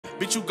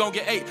bitch, you gon'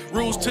 get 8.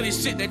 Rules to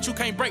this shit that you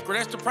can't break, or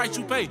that's the price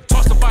you pay.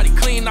 Toss the body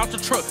clean out the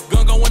truck,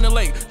 gun go in the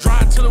lake.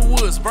 Drive to the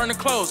woods, burn the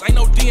clothes, ain't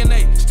no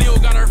DNA. Still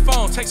got her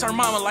phone, text her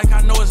mama like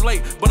I know it's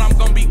late. But I'm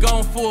gon' be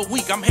gone for a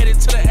week, I'm headed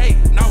to the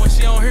 8. Now when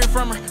she don't hear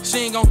from her,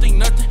 she ain't gon' think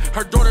nothing.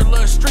 Her daughter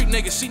loves street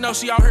niggas, she know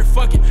she out here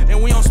fucking.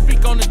 And we don't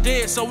speak on the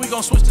dead, so we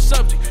gon' switch the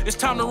subject. It's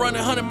time to run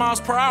 100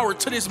 miles per hour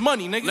to this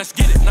money, nigga. Let's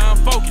get it, now I'm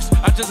focused,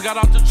 I just got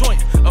out the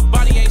joint. A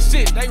body ain't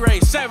shit, they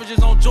raise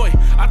savages on joy.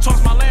 I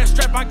tossed my last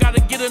strap, I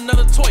gotta get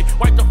another toy.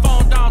 Wipe the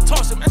phone down,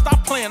 toss it, man,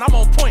 stop playing, I'm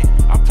on point.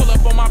 I pull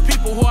up on my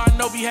people who I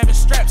know be having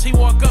straps. He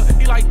walk up,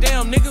 he like,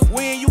 damn nigga,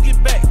 when you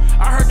get back?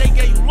 I heard they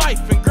gave you life,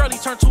 and girl, he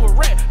turned to a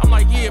rat. I'm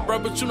like, yeah, bro,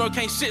 but you know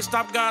can't shit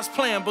stop God's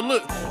plan. But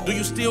look, do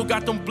you still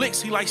got them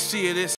blicks? He like, shit, it's